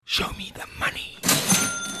Show me the money.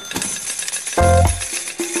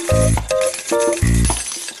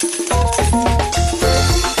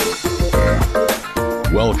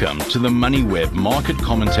 Welcome to the MoneyWeb Market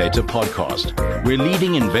Commentator Podcast, where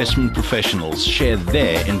leading investment professionals share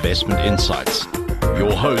their investment insights.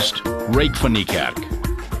 Your host, Ryk van Niekerk.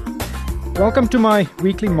 Welcome to my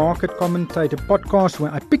weekly Market Commentator Podcast,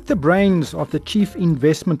 where I pick the brains of the chief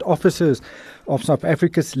investment officers of South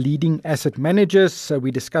Africa's leading asset managers. So we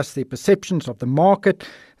discuss their perceptions of the market,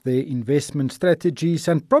 their investment strategies,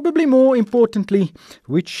 and probably more importantly,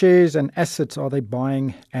 which shares and assets are they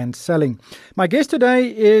buying and selling. My guest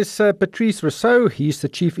today is Patrice Rousseau. He's the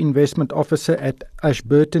Chief Investment Officer at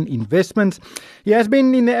Ashburton Investments. He has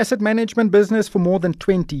been in the asset management business for more than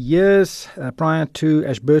 20 years. Prior to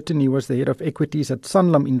Ashburton, he was the head of equities at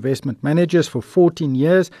Sanlam Investment Managers for 14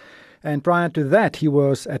 years. And prior to that, he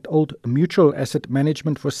was at Old Mutual Asset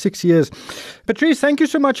Management for 6 years. Patrice, thank you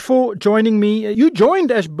so much for joining me. You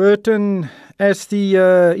joined Ashburton as the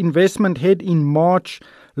investment head in March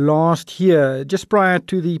last year, just prior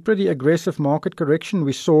to the pretty aggressive market correction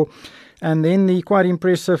we saw, and then the quite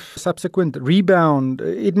impressive subsequent rebound.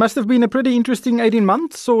 It must have been a pretty interesting 18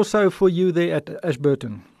 months or so for you there at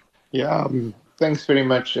Ashburton. Yeah, thanks very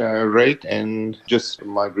much, Ryk, and just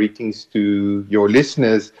my greetings to your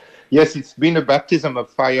listeners. Yes, it's been a baptism of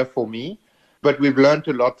fire for me, but we've learned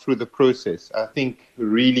a lot through the process. I think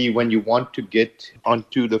really when you want to get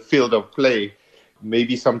onto the field of play,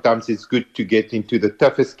 maybe sometimes it's good to get into the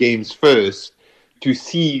toughest games first to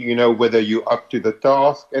see, whether you're up to the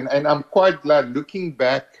task. And I'm quite glad looking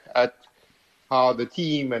back at how the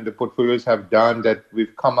team and the portfolios have done that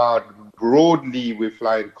we've come out broadly with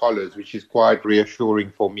flying colours, which is quite reassuring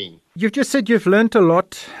for me. You've just said you've learned a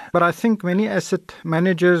lot, but I think many asset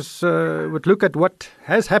managers would look at what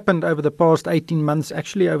has happened over the past 18 months,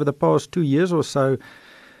 actually over the past 2 years or so,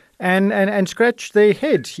 and scratch their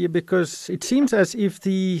head here, because it seems as if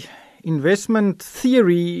the investment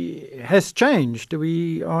theory has changed.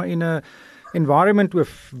 We are in a environment with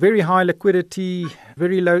very high liquidity,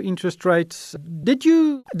 very low interest rates. Did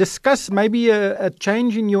you discuss maybe a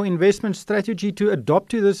change in your investment strategy to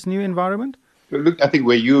adopt to this new environment? Look, I think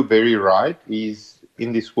where you're very right is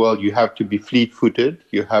in this world you have to be fleet-footed,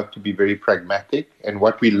 you have to be very pragmatic. And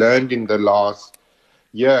what we learned in the last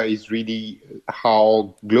year is really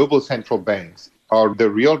how global central banks are the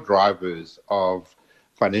real drivers of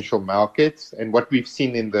financial markets. And what we've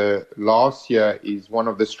seen in the last year is one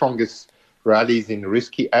of the strongest rallies in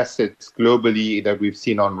risky assets globally that we've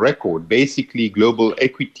seen on record. Basically, global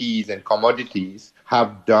equities and commodities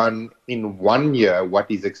have done in 1 year what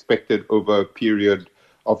is expected over a period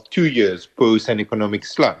of 2 years post an economic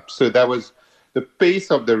slump. So that was the pace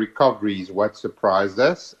of the recovery is what surprised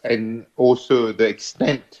us, and also the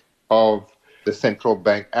extent of the central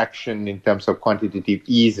bank action in terms of quantitative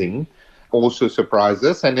easing also surprised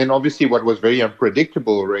us. And then obviously what was very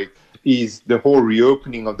unpredictable, Ryk, is the whole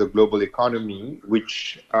reopening of the global economy,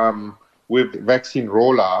 which with vaccine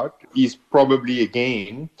rollout is probably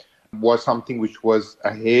again was something which was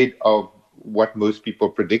ahead of what most people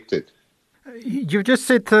predicted. You just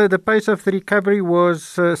said the pace of the recovery was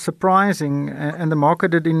surprising, and the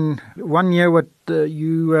market did in 1 year what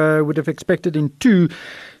you would have expected in 2.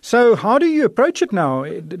 So how do you approach it now?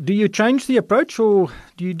 Do you change the approach, or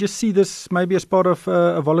do you just see this maybe as part of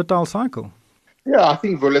a volatile cycle? Yeah, I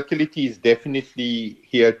think volatility is definitely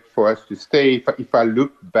here for us to stay. If I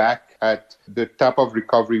look back at the type of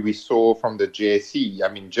recovery we saw from the JSE,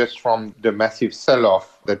 just from the massive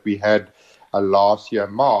sell-off that we had last year,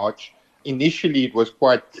 March, initially it was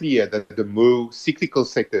quite clear that the more cyclical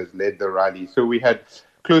sectors led the rally. So we had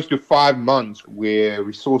close to 5 months where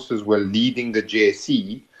resources were leading the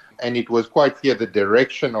JSE, and it was quite clear the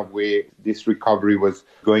direction of where this recovery was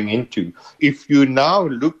going into. If you now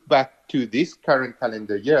look back to this current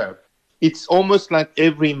calendar year, it's almost like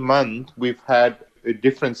every month we've had a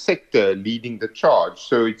different sector leading the charge.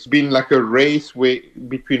 So it's been like a race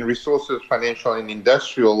between resources, financial and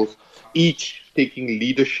industrials, each taking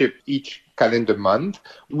leadership each calendar month,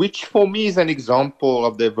 which for me is an example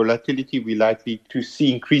of the volatility we're likely to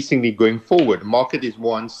see increasingly going forward. The market is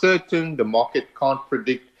more uncertain. The market can't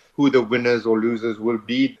predict who the winners or losers will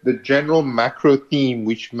be. The general macro theme,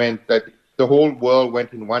 which meant that the whole world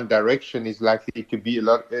went in one direction, is likely to be a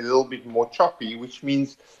little bit more choppy, which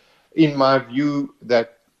means, in my view,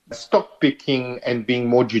 that stock picking and being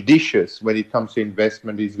more judicious when it comes to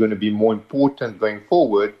investment is going to be more important going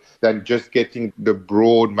forward than just getting the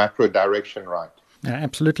broad macro direction right.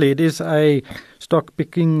 Absolutely. It is a stock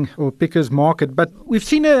picking or pickers market, but we've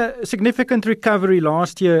seen a significant recovery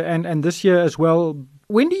last year and this year as well,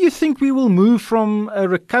 When do you think we will move from a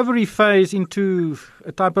recovery phase into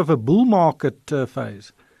a type of a bull market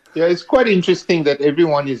phase? Yeah, it's quite interesting that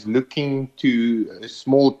everyone is looking to a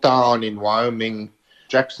small town in Wyoming,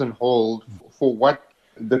 Jackson Hole, for what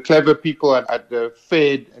the clever people at the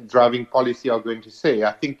Fed driving policy are going to say.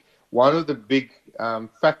 I think one of the big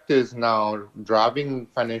factors now driving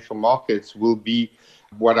financial markets will be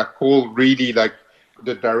what I call really like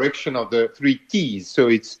the direction of the three T's. So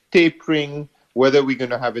it's tapering, whether we're going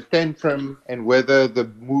to have a tantrum, and whether the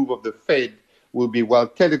move of the Fed will be well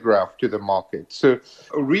telegraphed to the market. So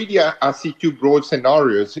really, I see two broad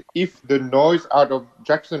scenarios. If the noise out of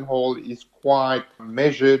Jackson Hole is quite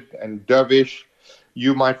measured and dovish,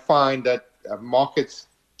 you might find that markets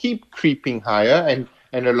keep creeping higher,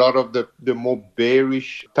 and a lot of the more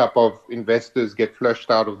bearish type of investors get flushed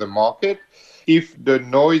out of the market. If the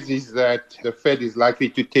noise is that the Fed is likely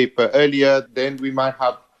to taper earlier, then we might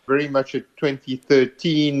have very much a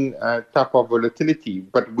 2013 type of volatility.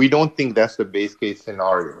 But we don't think that's the base case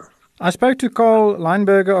scenario. I spoke to Carl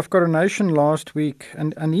Leinberger of Coronation last week,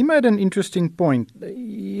 and he made an interesting point.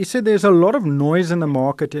 He said there's a lot of noise in the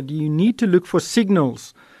market, and you need to look for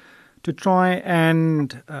signals to try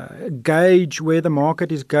and gauge where the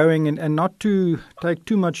market is going and not to take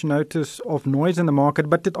too much notice of noise in the market.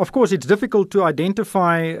 But of course, it's difficult to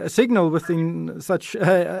identify a signal within such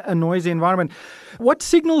a noisy environment. What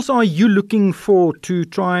signals are you looking for to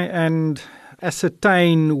try and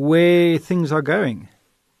ascertain where things are going?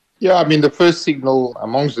 Yeah, I mean, the first signal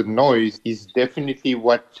amongst the noise is definitely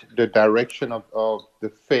what the direction of the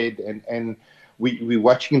Fed, and we're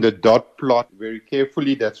watching the dot plot very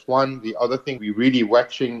carefully. That's one. The other thing we're really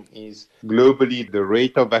watching is globally the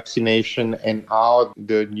rate of vaccination and how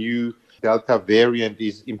the new Delta variant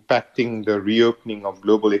is impacting the reopening of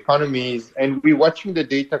global economies. And we're watching the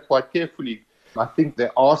data quite carefully. I think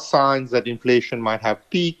there are signs that inflation might have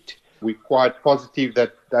peaked. We're quite positive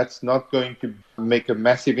that that's not going to make a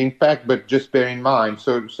massive impact, but just bear in mind,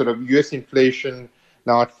 so sort of US inflation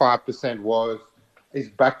now at 5% is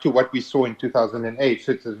back to what we saw in 2008.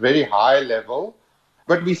 So it's a very high level,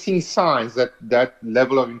 but we're seeing signs that that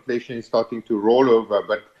level of inflation is starting to roll over.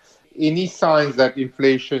 But any signs that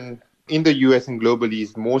inflation in the US and globally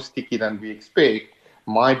is more sticky than we expect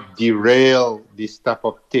might derail this type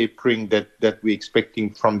of tapering that we're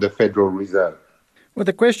expecting from the Federal Reserve. Well,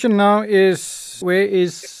 the question now is, where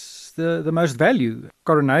is the most value?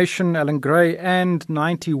 Coronation, Allan Gray, and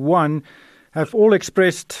 91 have all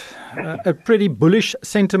expressed a pretty bullish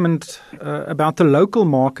sentiment about the local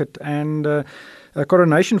market. And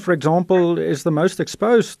Coronation, for example, is the most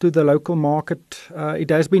exposed to the local market. It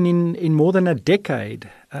has been in more than a decade.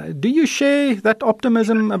 Do you share that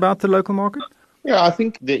optimism about the local market? Yeah, I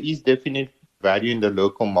think there is definite value in the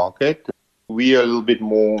local market. We are a little bit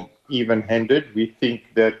more even-handed. We think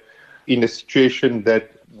that in a situation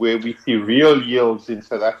where we see real yields in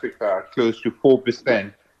South Africa are close to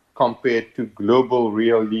 4%, compared to global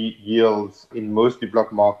real yields in most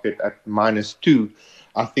developed markets at -2,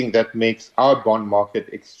 I think that makes our bond market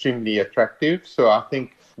extremely attractive. So I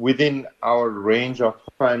think within our range of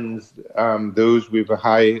funds, those with a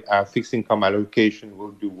high fixed income allocation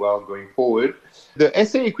will do well going forward. The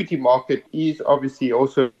SA equity market is obviously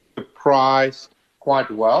also priced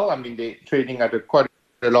quite well. I mean, they're trading at quite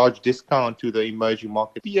a large discount to the emerging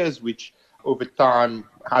market peers, which over time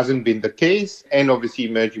hasn't been the case. And obviously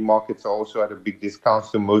emerging markets are also at a big discount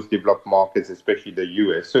to most developed markets, especially the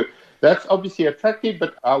US. So that's obviously attractive,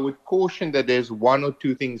 but I would caution that there's one or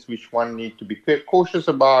two things which one need to be cautious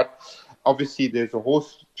about. Obviously, there's a whole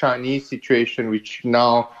Chinese situation which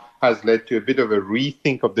now has led to a bit of a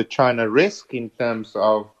rethink of the China risk in terms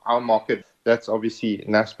of our market. That's obviously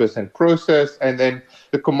Naspers and Prosus. And then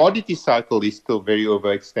the commodity cycle is still very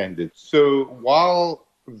overextended. So while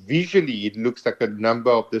visually it looks like a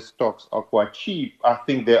number of the stocks are quite cheap, I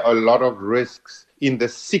think there are a lot of risks in the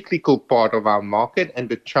cyclical part of our market and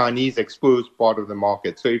the Chinese exposed part of the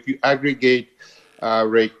market. So if you aggregate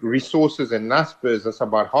resources and Naspers, that's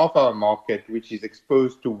about half our market, which is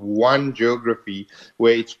exposed to one geography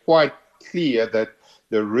where it's quite clear that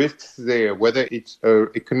the risks there, whether it's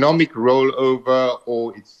economic rollover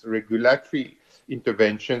or it's regulatory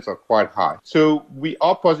interventions, are quite high. So we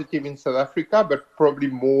are positive in South Africa, but probably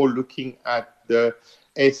more looking at the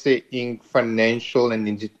SA Inc. financial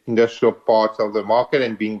and industrial parts of the market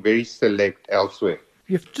and being very select elsewhere.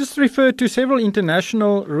 You've just referred to several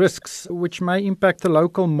international risks which may impact the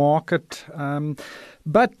local market.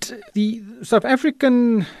 But the South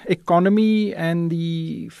African economy and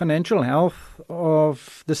the financial health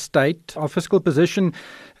of the state, our fiscal position,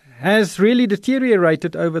 has really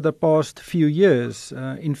deteriorated over the past few years.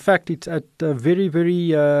 In fact, it's at a very,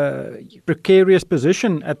 very precarious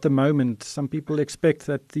position at the moment. Some people expect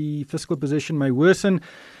that the fiscal position may worsen.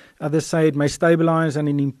 Others say it may stabilize and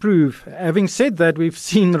improve. Having said that, we've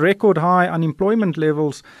seen record high unemployment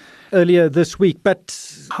levels earlier this week.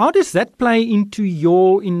 But how does that play into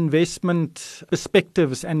your investment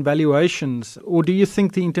perspectives and valuations? Or do you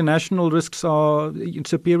think the international risks are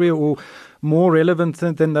superior or more relevant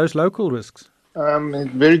than those local risks?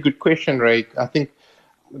 Very good question, Ray. I think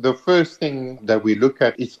the first thing that we look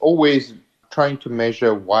at is always trying to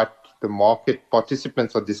measure what the market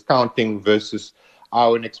participants are discounting versus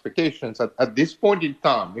our own expectations. At this point in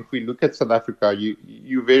time, if we look at South Africa,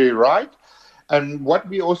 you're very right. And what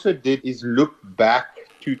we also did is look back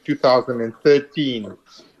to 2013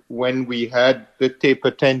 when we had the taper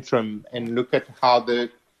tantrum and look at how the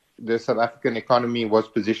South African economy was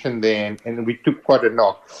positioned there, and we took quite a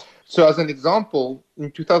knock. So as an example,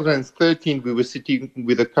 in 2013, we were sitting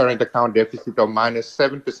with a current account deficit of minus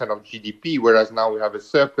 7% of GDP, whereas now we have a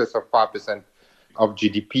surplus of 5% of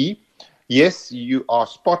GDP. Yes, you are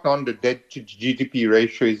spot on. The debt to GDP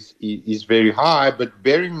ratio is very high, but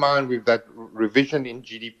bear in mind with that revision in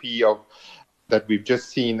GDP that we've just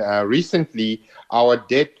seen recently, our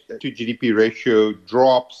debt to GDP ratio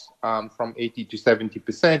drops from 80 to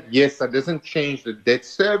 70%. Yes, that doesn't change the debt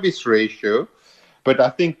service ratio, but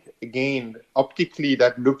I think, again, optically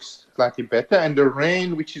that looks slightly better. And the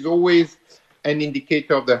rand, which is always an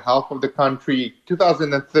indicator of the health of the country.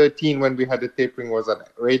 2013, when we had the tapering, was at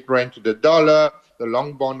 8 rand to the dollar. The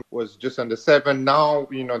long bond was just under 7. Now,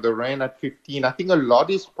 the rand at 15. I think a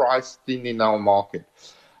lot is priced in our market.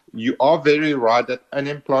 You are very right that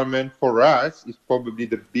unemployment for us is probably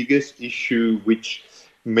the biggest issue which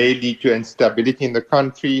may lead to instability in the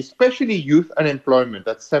country, especially youth unemployment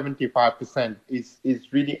at 75% is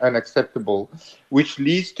really unacceptable, which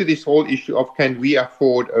leads to this whole issue of can we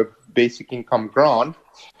afford a basic income grant.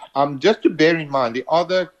 Just to bear in mind, the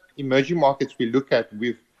other emerging markets we look at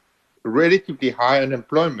with relatively high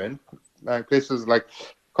unemployment, places like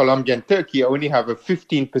Colombia and Turkey only have a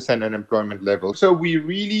 15% unemployment level. So we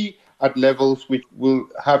really at levels which will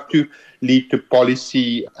have to lead to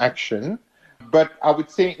policy action. But I would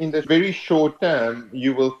say in the very short term,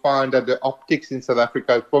 you will find that the optics in South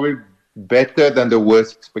Africa is probably better than the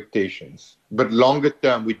worst expectations. But longer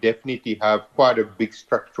term, we definitely have quite a big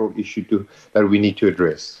structural issue that we need to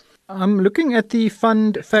address. I'm looking at the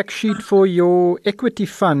fund fact sheet for your equity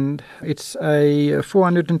fund. It's a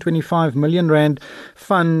 425 million rand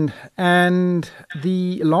fund, and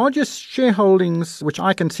the largest shareholdings, which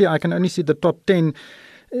I can see, I can only see the top 10,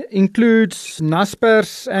 includes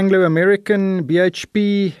Naspers, Anglo American,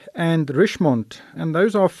 BHP, and Richemont. And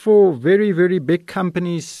those are 4 very, very big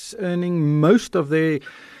companies earning most of their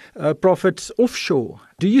profits offshore.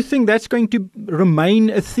 Do you think that's going to remain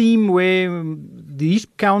a theme where these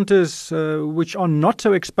counters, which are not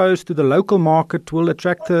so exposed to the local market, will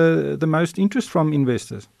attract the most interest from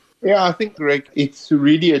investors? Yeah, I think, Greg, it's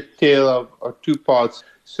really a tale of 2 parts.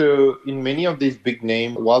 So in many of these big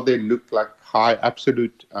names, while they look like high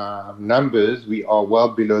absolute numbers, we are well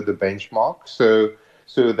below the benchmark. So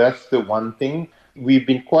that's the one thing. We've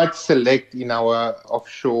been quite select in our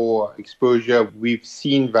offshore exposure. We've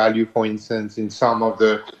seen value, for instance, in some of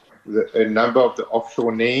a number of the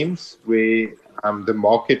offshore names where the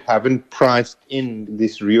market haven't priced in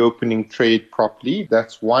this reopening trade properly.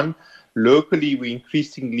 That's one. Locally, we're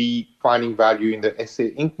increasingly finding value in the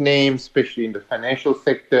SA Inc. names, especially in the financial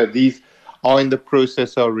sector. These are in the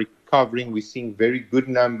process of recovering. We're seeing very good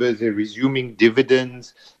numbers. They're resuming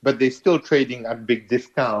dividends, but they're still trading at big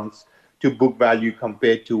discounts to book value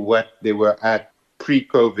compared to what they were at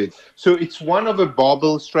pre-COVID. So it's one of a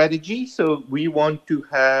barbell strategy. So we want to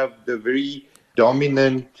have the very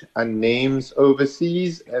dominant names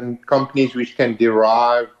overseas and companies which can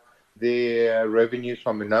derive their revenues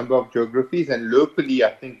from a number of geographies. And locally,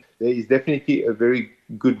 I think there is definitely a very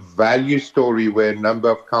good value story where a number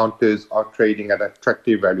of counters are trading at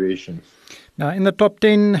attractive valuations. Now, in the top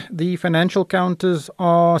 10, the financial counters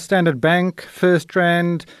are Standard Bank,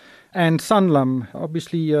 FirstRand, and Sanlam,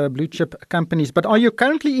 obviously blue chip companies. But are you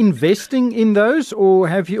currently investing in those, or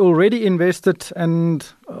have you already invested and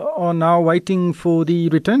are now waiting for the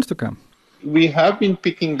returns to come? We have been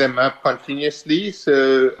picking them up continuously,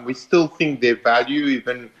 so we still think their value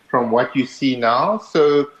even from what you see now.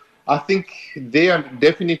 So I think they are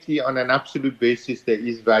definitely on an absolute basis there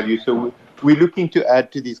is value. So we're looking to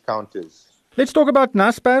add to these counters. Let's talk about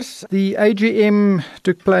Naspers. The AGM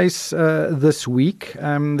took place this week.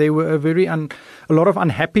 There were a lot of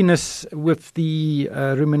unhappiness with the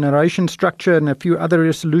remuneration structure, and a few other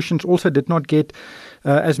resolutions also did not get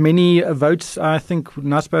as many votes I think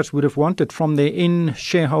Naspers would have wanted from their N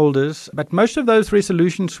shareholders. But most of those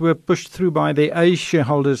resolutions were pushed through by their A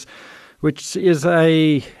shareholders, which is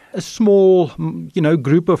a small,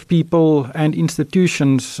 group of people and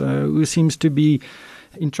institutions who seems to be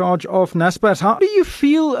in charge of Naspers. How do you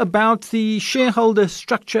feel about the shareholder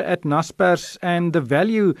structure at Naspers and the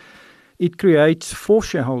value it creates for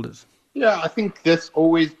shareholders? Yeah, I think that's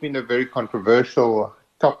always been a very controversial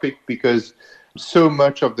topic because so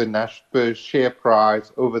much of the Naspers share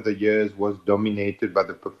price over the years was dominated by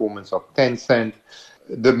the performance of Tencent.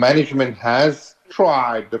 The management has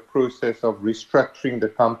tried the process of restructuring the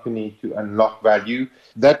company to unlock value.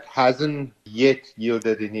 That hasn't yet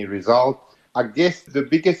yielded any result. I guess the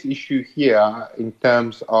biggest issue here in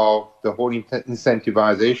terms of the whole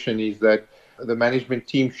incentivization is that the management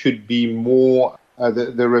team should be more,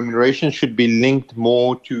 the remuneration should be linked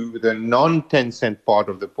more to the non-Tencent part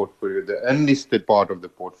of the portfolio, the unlisted part of the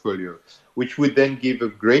portfolio, which would then give a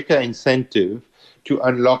greater incentive to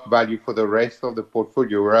unlock value for the rest of the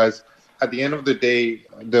portfolio. Whereas at the end of the day,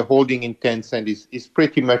 the holding in Tencent is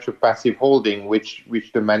pretty much a passive holding, which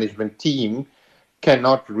the management team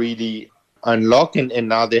cannot really unlock, and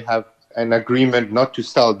now they have an agreement not to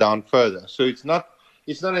sell down further. So it's not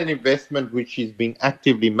an investment which is being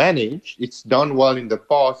actively managed. It's done well in the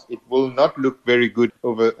past. It will not look very good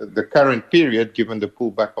over the current period given the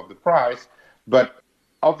pullback of the price. But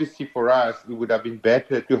obviously for us, it would have been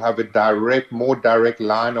better to have a more direct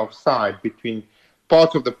line of sight between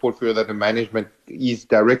parts of the portfolio that the management is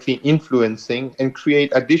directly influencing and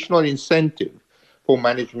create additional incentive for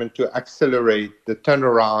management to accelerate the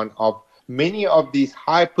turnaround of many of these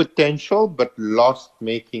high potential but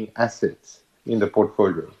loss-making assets in the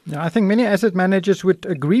portfolio. Yeah, I think many asset managers would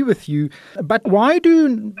agree with you. But why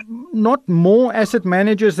do not more asset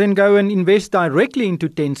managers then go and invest directly into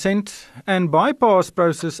Tencent and bypass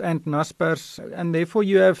Prosus and Naspers, and therefore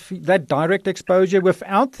you have that direct exposure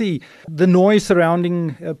without the noise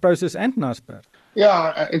surrounding Prosus and Naspers?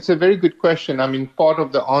 Yeah, it's a very good question. I mean, part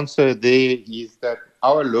of the answer there is that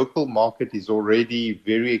our local market is already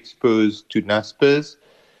very exposed to Naspers.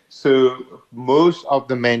 So most of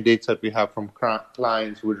the mandates that we have from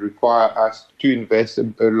clients would require us to invest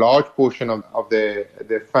a large portion of their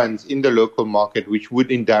funds in the local market, which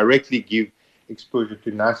would indirectly give exposure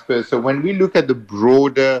to Naspers. So when we look at the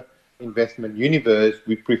broader investment universe,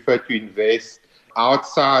 we prefer to invest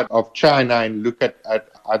outside of China and look at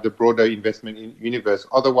the broader investment universe.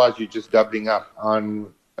 Otherwise, you're just doubling up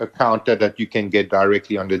on a counter that you can get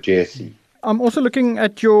directly on the JSE. I'm also looking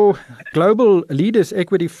at your Global Leaders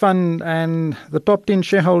Equity Fund, and the top 10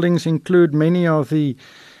 shareholdings include many of the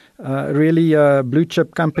really blue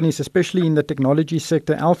chip companies, especially in the technology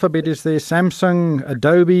sector. Alphabet is there, Samsung,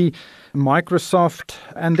 Adobe, Microsoft,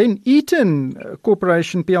 and then Eaton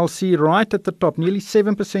Corporation PLC right at the top, nearly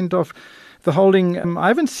 7% of the holding. I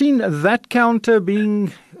haven't seen that counter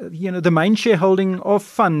being, the main shareholding of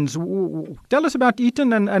funds. Tell us about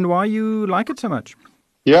Eaton and why you like it so much.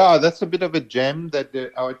 Yeah, that's a bit of a gem that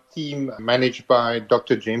our team managed by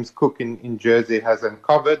Dr. James Cook in Jersey has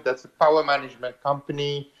uncovered. That's a power management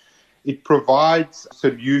company. It provides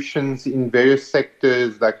solutions in various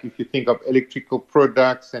sectors, like if you think of electrical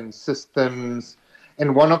products and systems.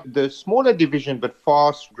 And one of the smaller division, but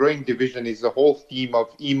fast-growing division, is the whole theme of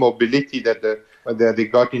e-mobility that they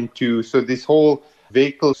got into. So this whole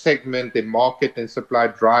vehicle segment, they market and supply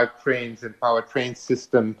drivetrains and powertrain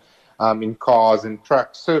system in cars and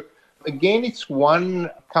trucks. So again, it's one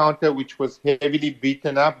counter which was heavily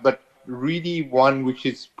beaten up, but really one which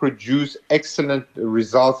has produced excellent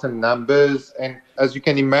results and numbers. And as you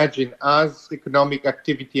can imagine, as economic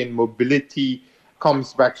activity and mobility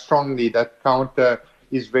comes back strongly, that counter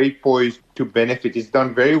is very poised to benefit. It's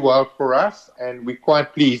done very well for us, and we're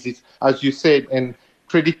quite pleased. It's, as you said, and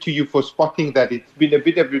credit to you for spotting that, it's been a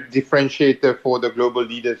bit of a differentiator for the Global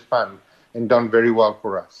Leaders Fund and done very well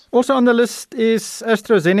for us. Also on the list is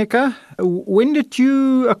AstraZeneca. When did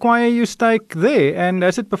you acquire your stake there, and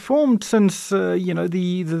has it performed since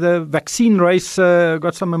the vaccine race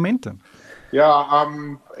got some momentum? Yeah,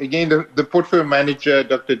 again, the portfolio manager,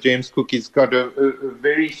 Dr. James Cook, has got a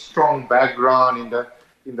very strong background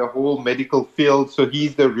in the whole medical field, so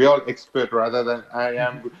he's the real expert rather than I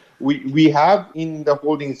am. We have in the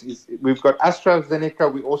holdings, we've got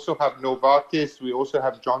AstraZeneca, we also have Novartis, we also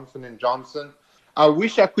have Johnson & Johnson. I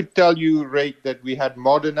wish I could tell you, Ray, that we had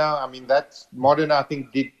Moderna. I mean, Moderna, I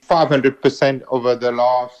think, did 500% over the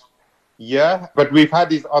last Yeah, but we've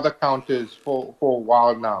had these other counters for a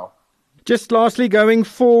while now. Just lastly, going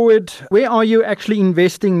forward, where are you actually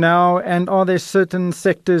investing now, and are there certain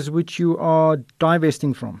sectors which you are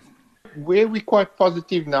divesting from? Where we're quite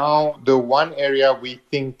positive now, the one area we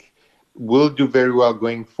think will do very well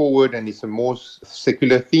going forward, and it's a more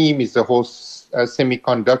secular theme, is the whole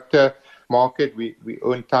semiconductor market. We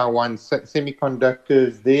own Taiwan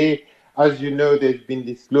Semiconductors. There, as you know, there's been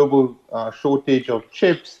this global shortage of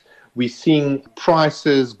chips. We're seeing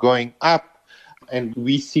prices going up, and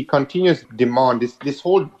we see continuous demand. This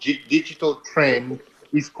whole digital trend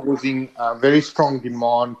is causing very strong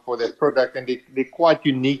demand for their product, and they're quite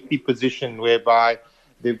uniquely positioned, whereby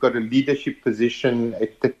they've got a leadership position, a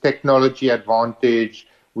technology advantage,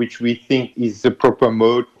 which we think is the proper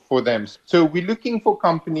mode for them. So we're looking for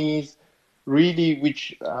companies really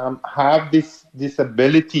which have this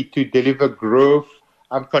ability to deliver growth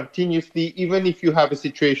continuously, even if you have a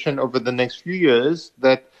situation over the next few years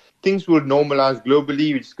that things will normalize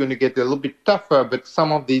globally. It's going to get a little bit tougher, but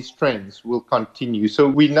some of these trends will continue. So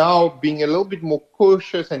we're now being a little bit more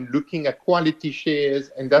cautious and looking at quality shares,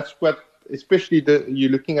 and that's what, especially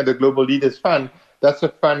you're looking at the Global Leaders Fund. That's a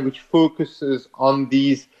fund which focuses on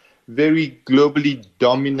these very globally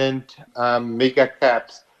dominant mega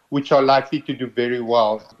caps, which are likely to do very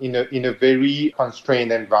well in a very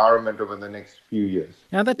constrained environment over the next few years.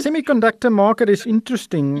 Now, that semiconductor market is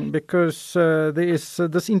interesting because there is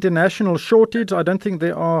this international shortage. I don't think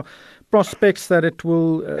there are prospects that it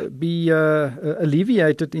will be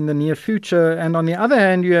alleviated in the near future. And on the other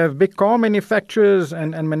hand, you have big car manufacturers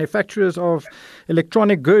and manufacturers of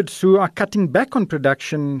electronic goods who are cutting back on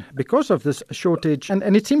production because of this shortage.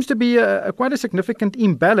 And it seems to be quite a significant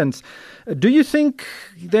imbalance. Do you think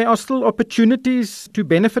there are still opportunities to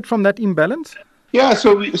benefit from that imbalance? Yeah,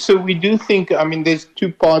 so we do think, I mean, there's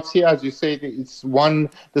two parts here. As you say, it's one,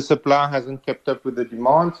 the supply hasn't kept up with the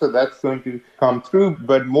demand, so that's going to come through.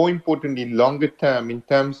 But more importantly, longer term, in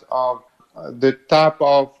terms of the type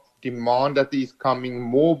of demand that is coming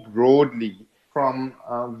more broadly from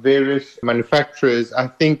various manufacturers, I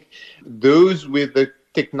think those with the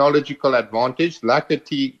technological advantage, like the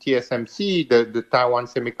TSMC, the Taiwan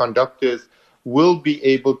Semiconductors, will be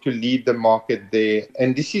able to lead the market there.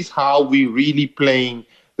 And this is how we're really playing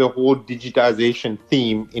the whole digitization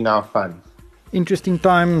theme in our fund. Interesting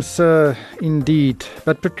times indeed.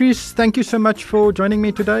 But Patrice, thank you so much for joining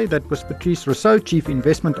me today. That was Patrice Rousseau, Chief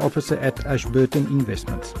Investment Officer at Ashburton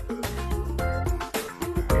Investments.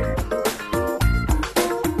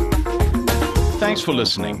 Thanks for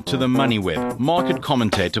listening to the MoneyWeb Market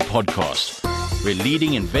Commentator podcast, where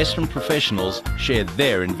leading investment professionals share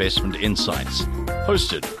their investment insights.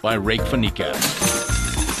 Hosted by Ryk van Niekerk.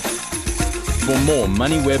 For more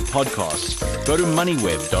MoneyWeb podcasts, go to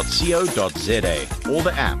moneyweb.co.za or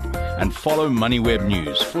the app and follow MoneyWeb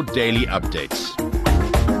News for daily updates.